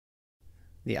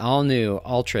The all-new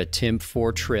Altra Timp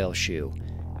 4 trail shoe.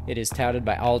 It is touted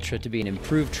by Altra to be an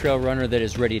improved trail runner that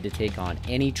is ready to take on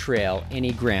any trail,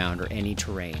 any ground, or any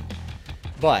terrain.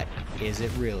 But is it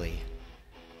really?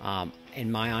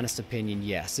 In my honest opinion,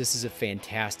 yes. This is a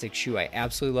fantastic shoe. I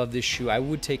absolutely love this shoe. I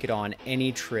would take it on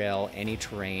any trail, any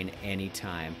terrain,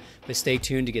 anytime. But stay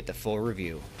tuned to get the full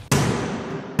review.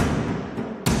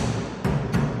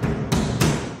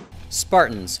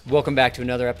 Spartans, welcome back to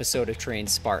another episode of Train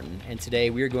Spartan, and today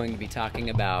we're going to be talking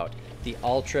about the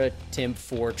Altra Timp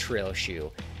 4 trail shoe.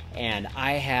 And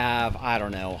I have, I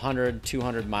don't know, 100,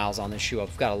 200 miles on this shoe.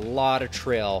 I've got a lot of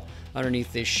trail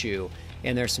underneath this shoe,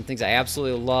 and there's some things I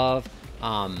absolutely love.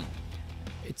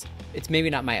 It's maybe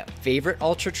not my favorite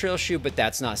Altra trail shoe, but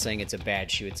that's not saying it's a bad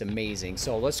shoe. It's amazing.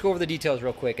 So let's go over the details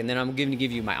real quick, and then I'm going to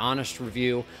give you my honest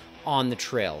review on the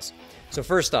trails. So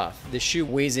first off, the shoe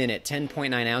weighs in at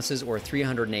 10.9 ounces or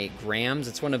 308 grams.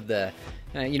 It's one of the,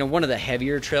 one of the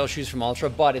heavier trail shoes from Altra,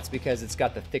 but it's because it's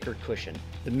got the thicker cushion.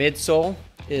 The midsole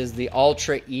is the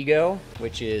Ultra Ego,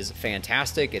 which is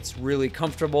fantastic. It's really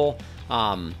comfortable.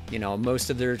 Most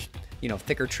of their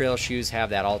thicker trail shoes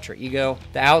have that Ultra Ego.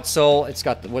 The outsole, it's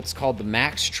got what's called the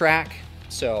Max Track.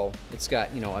 So it's got,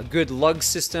 a good lug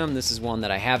system. This is one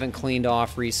that I haven't cleaned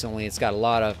off recently. It's got a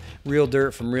lot of real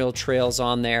dirt from real trails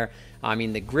on there. I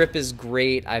mean, the grip is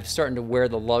great. I'm starting to wear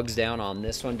the lugs down on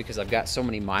this one because I've got so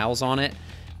many miles on it.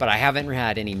 But I haven't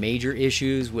had any major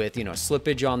issues with,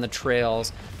 slippage on the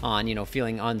trails, on,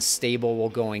 feeling unstable while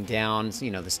going down,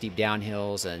 the steep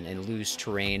downhills and loose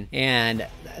terrain. And,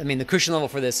 I mean, the cushion level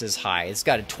for this is high. It's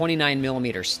got a 29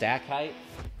 millimeter stack height.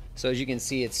 So as you can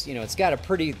see, it's got a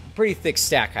pretty thick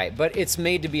stack height, but it's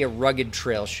made to be a rugged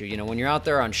trail shoe. When you're out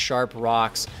there on sharp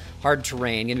rocks, hard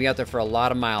terrain, gonna be out there for a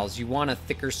lot of miles, you want a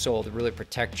thicker sole to really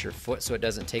protect your foot so it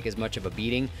doesn't take as much of a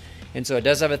beating. And so it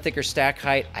does have a thicker stack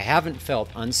height. I haven't felt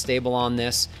unstable on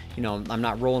this. I'm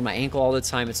not rolling my ankle all the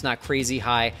time. It's not crazy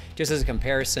high. Just as a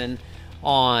comparison,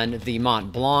 on the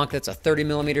Mont Blanc, that's a 30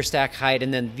 millimeter stack height,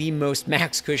 and then the most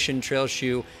max cushion trail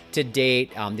shoe to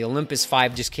date, the Olympus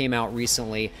 5 just came out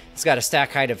recently. It's got a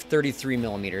stack height of 33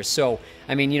 millimeters. So,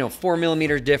 I mean, 4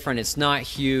 millimeters different. It's not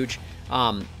huge.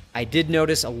 I did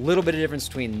notice a little bit of difference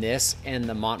between this and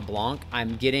the Mont Blanc.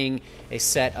 I'm getting a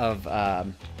set of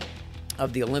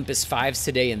the Olympus 5s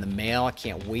today in the mail. I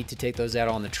can't wait to take those out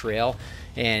on the trail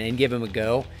and give them a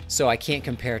go. So I can't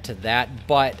compare to that,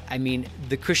 but I mean,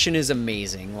 the cushion is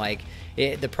amazing. Like,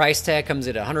 the price tag comes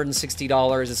at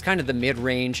 $160. It's kind of the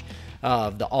mid-range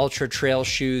of the Ultra trail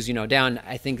shoes, down,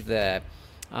 I think the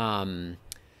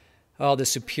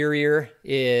Superior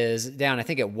is down, I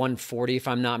think, at $140 if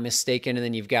I'm not mistaken. And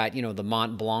then you've got, the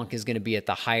Mont Blanc is going to be at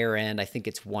the higher end. I think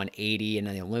it's $180. And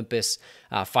then the Olympus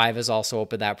 5 is also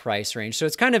up at that price range. So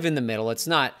it's kind of in the middle. It's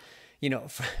not,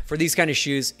 for these kind of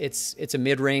shoes, it's a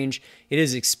mid-range. It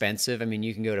is expensive. I mean,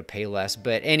 you can go to pay less.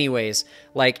 But anyways,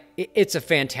 like, it's a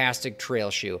fantastic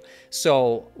trail shoe.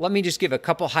 So let me just give a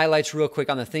couple highlights real quick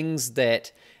on the things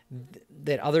that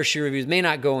other shoe reviews may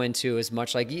not go into as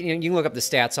much. Like, you can look up the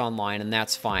stats online and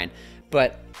that's fine.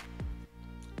 But,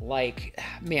 like,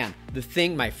 man,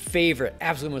 my favorite,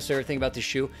 absolute most favorite thing about this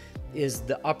shoe is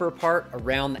the upper part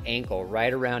around the ankle,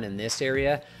 right around in this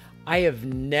area. I have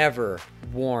never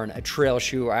worn a trail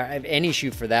shoe, or any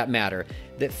shoe for that matter,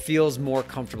 that feels more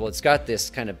comfortable. It's got this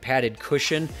kind of padded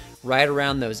cushion right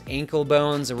around those ankle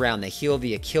bones, around the heel of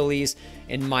the Achilles,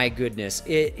 and my goodness,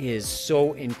 it is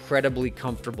so incredibly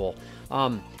comfortable.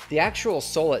 The actual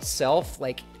sole itself,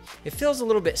 like, it feels a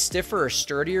little bit stiffer or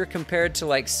sturdier compared to,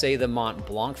 like, say, the Mont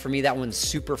Blanc. For me, that one's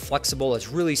super flexible. It's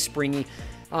really springy.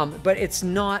 But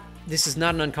this is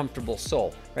not an uncomfortable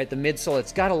sole, right? The midsole,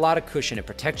 it's got a lot of cushion. It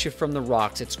protects you from the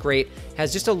rocks. It's great.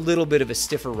 Has just a little bit of a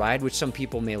stiffer ride, which some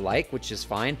people may like, which is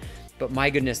fine. But my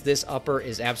goodness, this upper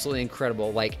is absolutely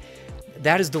incredible. Like,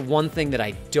 that is the one thing that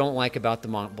I don't like about the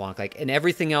Mont Blanc. Like, and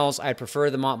everything else, I prefer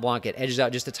the Mont Blanc. It edges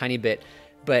out just a tiny bit,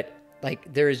 but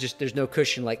like, there's no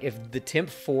cushion. Like, if the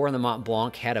Timp 4 and the Mont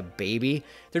Blanc had a baby,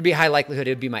 there'd be a high likelihood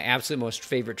it would be my absolute most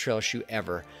favorite trail shoe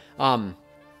ever.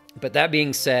 But that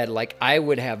being said, like, I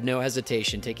would have no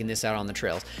hesitation taking this out on the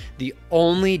trails. The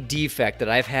only defect that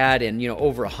I've had in,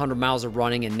 over 100 miles of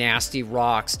running and nasty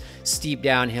rocks, steep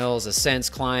downhills, ascents,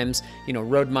 climbs,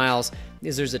 road miles,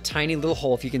 is there's a tiny little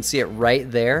hole, if you can see it right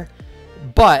there.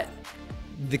 But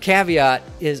the caveat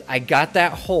is I got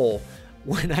that hole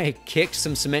when I kicked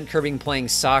some cement curbing playing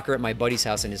soccer at my buddy's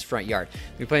house in his front yard.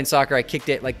 We were playing soccer, I kicked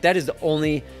it. Like, that is the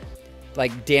only,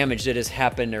 like, damage that has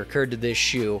happened or occurred to this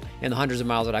shoe in the hundreds of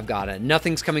miles that I've got it.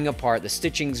 Nothing's coming apart. The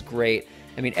stitching's great.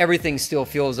 I mean, everything still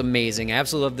feels amazing. I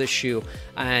absolutely love this shoe.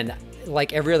 And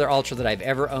like every other Altra that I've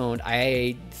ever owned,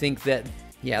 I think that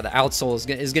Yeah, the outsole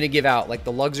is gonna give out. Like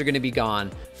the lugs are gonna be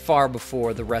gone far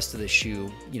before the rest of the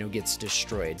shoe, gets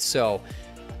destroyed. So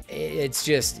it's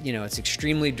just, it's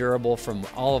extremely durable from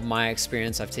all of my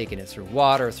experience. I've taken it through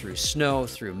water, through snow,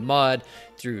 through mud,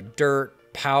 through dirt,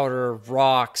 powder,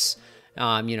 rocks,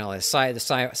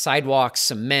 the sidewalks,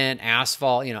 cement,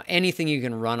 asphalt, anything you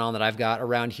can run on that I've got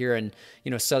around here in,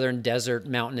 southern desert,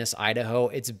 mountainous Idaho,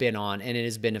 it's been on, and it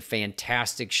has been a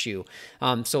fantastic shoe.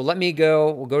 So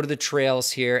we'll go to the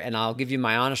trails here, and I'll give you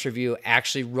my honest review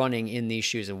actually running in these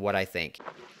shoes and what I think.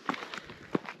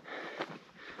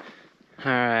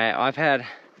 All right, I've had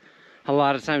a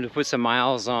lot of time to put some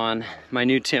miles on my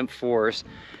new Timp 4s,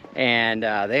 and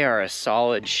they are a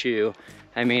solid shoe.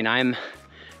 I mean, I'm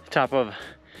top of,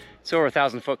 it's over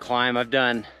 1,000-foot climb. I've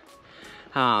done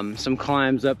some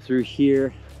climbs up through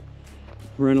here,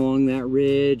 run along that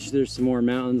ridge. There's some more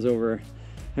mountains over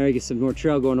there. I get some more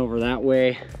trail going over that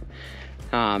way.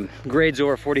 Grades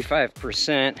over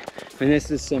 45%. I mean,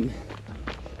 this is some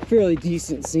fairly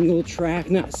decent single track,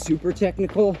 not super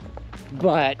technical,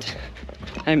 but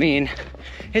I mean,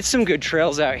 it's some good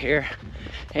trails out here,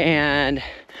 and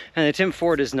the Timp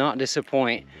 4 does not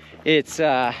disappoint. It's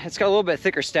got a little bit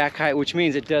thicker stack height, which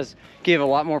means it does give a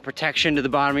lot more protection to the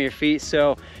bottom of your feet.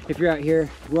 So if you're out here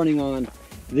running on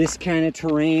this kind of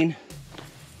terrain,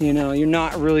 you're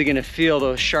not really gonna feel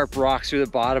those sharp rocks through the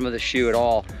bottom of the shoe at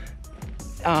all.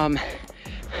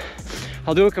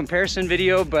 I'll do a comparison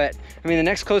video, but I mean, the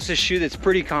next closest shoe that's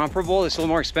pretty comparable, it's a little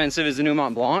more expensive, is the new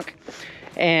Mont Blanc.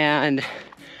 And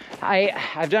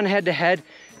I've done head-to-head.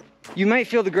 You might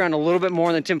feel the ground a little bit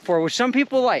more than Timp 4, which some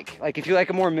people like. Like if you like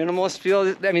a more minimalist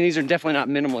feel, I mean, these are definitely not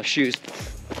minimalist shoes.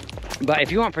 But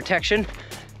if you want protection,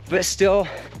 but still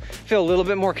feel a little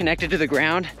bit more connected to the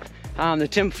ground, the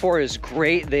Timp 4 is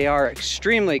great. They are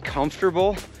extremely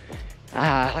comfortable.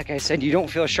 Like I said, you don't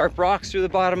feel sharp rocks through the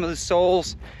bottom of the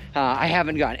soles. I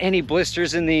haven't gotten any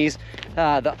blisters in these.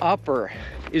 The upper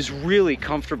is really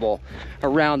comfortable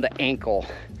around the ankle.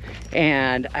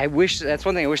 And that's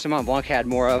one thing I wish the Mont Blanc had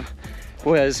more of,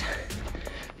 was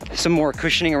some more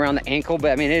cushioning around the ankle,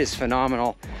 but I mean, it is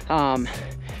phenomenal.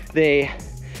 They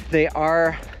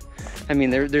are, I mean,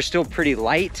 they're still pretty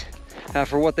light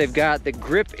for what they've got. The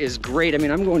grip is great. I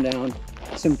mean, I'm going down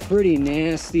some pretty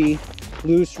nasty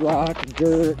loose rock,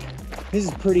 dirt. This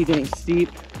is pretty dang steep.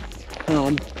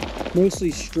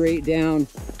 Mostly straight down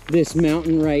this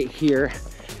mountain right here.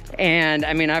 And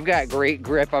I mean, I've got great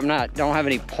grip. don't have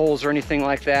any poles or anything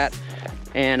like that.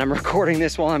 And I'm recording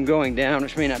this while I'm going down,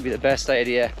 which may not be the best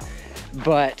idea.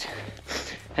 But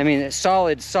I mean, it's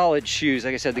solid shoes.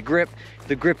 Like I said, the grip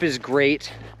is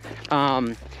great.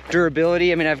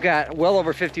 Durability, I mean, I've got well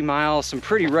over 50 miles, some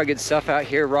pretty rugged stuff out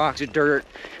here, rocks, dirt.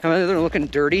 I mean, they're looking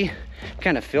dirty,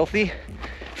 kind of filthy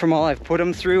from all I've put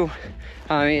them through.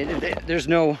 I mean, there's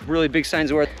no really big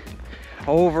signs of wear.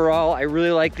 Overall, I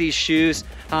really like these shoes.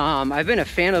 I've been a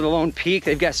fan of the Lone Peak.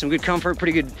 They've got some good comfort,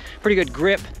 pretty good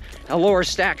grip, a lower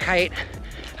stack height.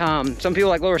 Some people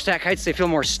like lower stack heights. They feel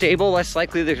more stable, less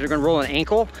likely that they're gonna roll an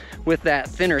ankle with that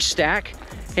thinner stack.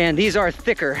 And these are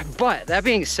thicker. But that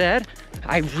being said,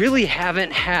 I really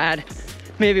haven't had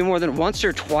maybe more than once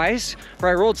or twice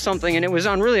where I rolled something and it was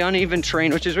on really uneven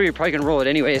terrain, which is where you're probably gonna roll it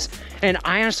anyways. And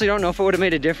I honestly don't know if it would have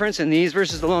made a difference in these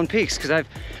versus the Lone Peaks, because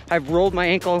I've rolled my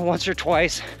ankle once or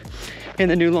twice in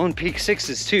the new Lone Peak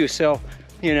 6s too. So,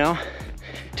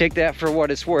 take that for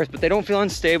what it's worth, but they don't feel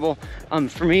unstable.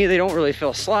 For me, they don't really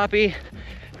feel sloppy.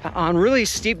 On really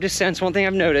steep descents, one thing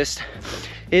I've noticed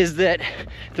is that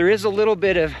there is a little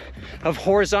bit of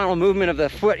horizontal movement of the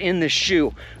foot in the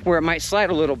shoe where it might slide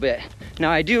a little bit.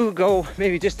 Now I do go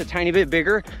maybe just a tiny bit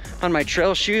bigger on my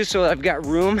trail shoes so that I've got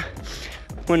room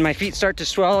when my feet start to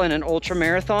swell in an ultra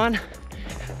marathon.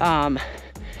 And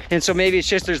so maybe it's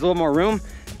just there's a little more room.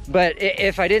 But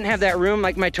if I didn't have that room,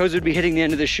 like my toes would be hitting the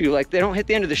end of the shoe. Like they don't hit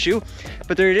the end of the shoe,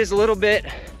 but there it is a little bit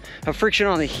of friction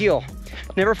on the heel.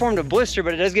 Never formed a blister,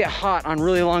 but it does get hot on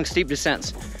really long steep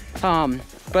descents.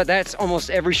 But that's almost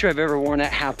every shoe I've ever worn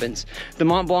that happens. The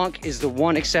Mont Blanc is the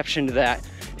one exception to that.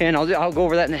 And I'll go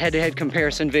over that in the head-to-head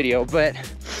comparison video. But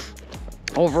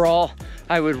overall,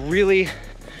 I would really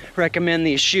recommend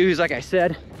these shoes. Like I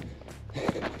said,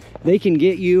 they can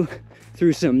get you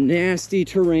through some nasty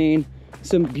terrain,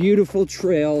 some beautiful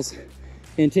trails,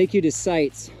 and take you to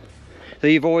sites that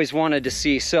you've always wanted to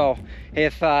see. So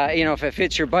if if it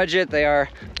fits your budget, they are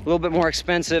a little bit more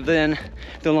expensive than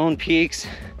the Lone Peaks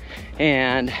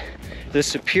and the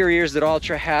Superiors that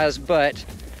Altra has, but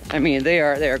I mean, they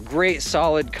are great,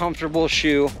 solid, comfortable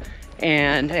shoe,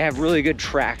 and they have really good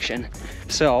traction.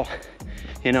 So,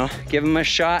 give them a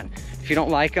shot. If you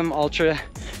don't like them, Altra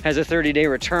has a 30-day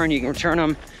return. You can return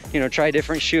them you know, try a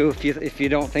different shoe if you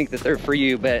don't think that they're for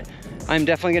you. But I'm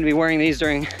definitely gonna be wearing these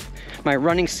during my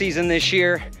running season this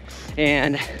year,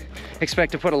 and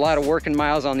expect to put a lot of work and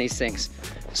miles on these things.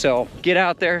 So get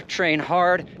out there, train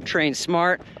hard, train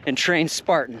smart, and train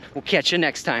Spartan. We'll catch you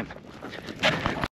next time.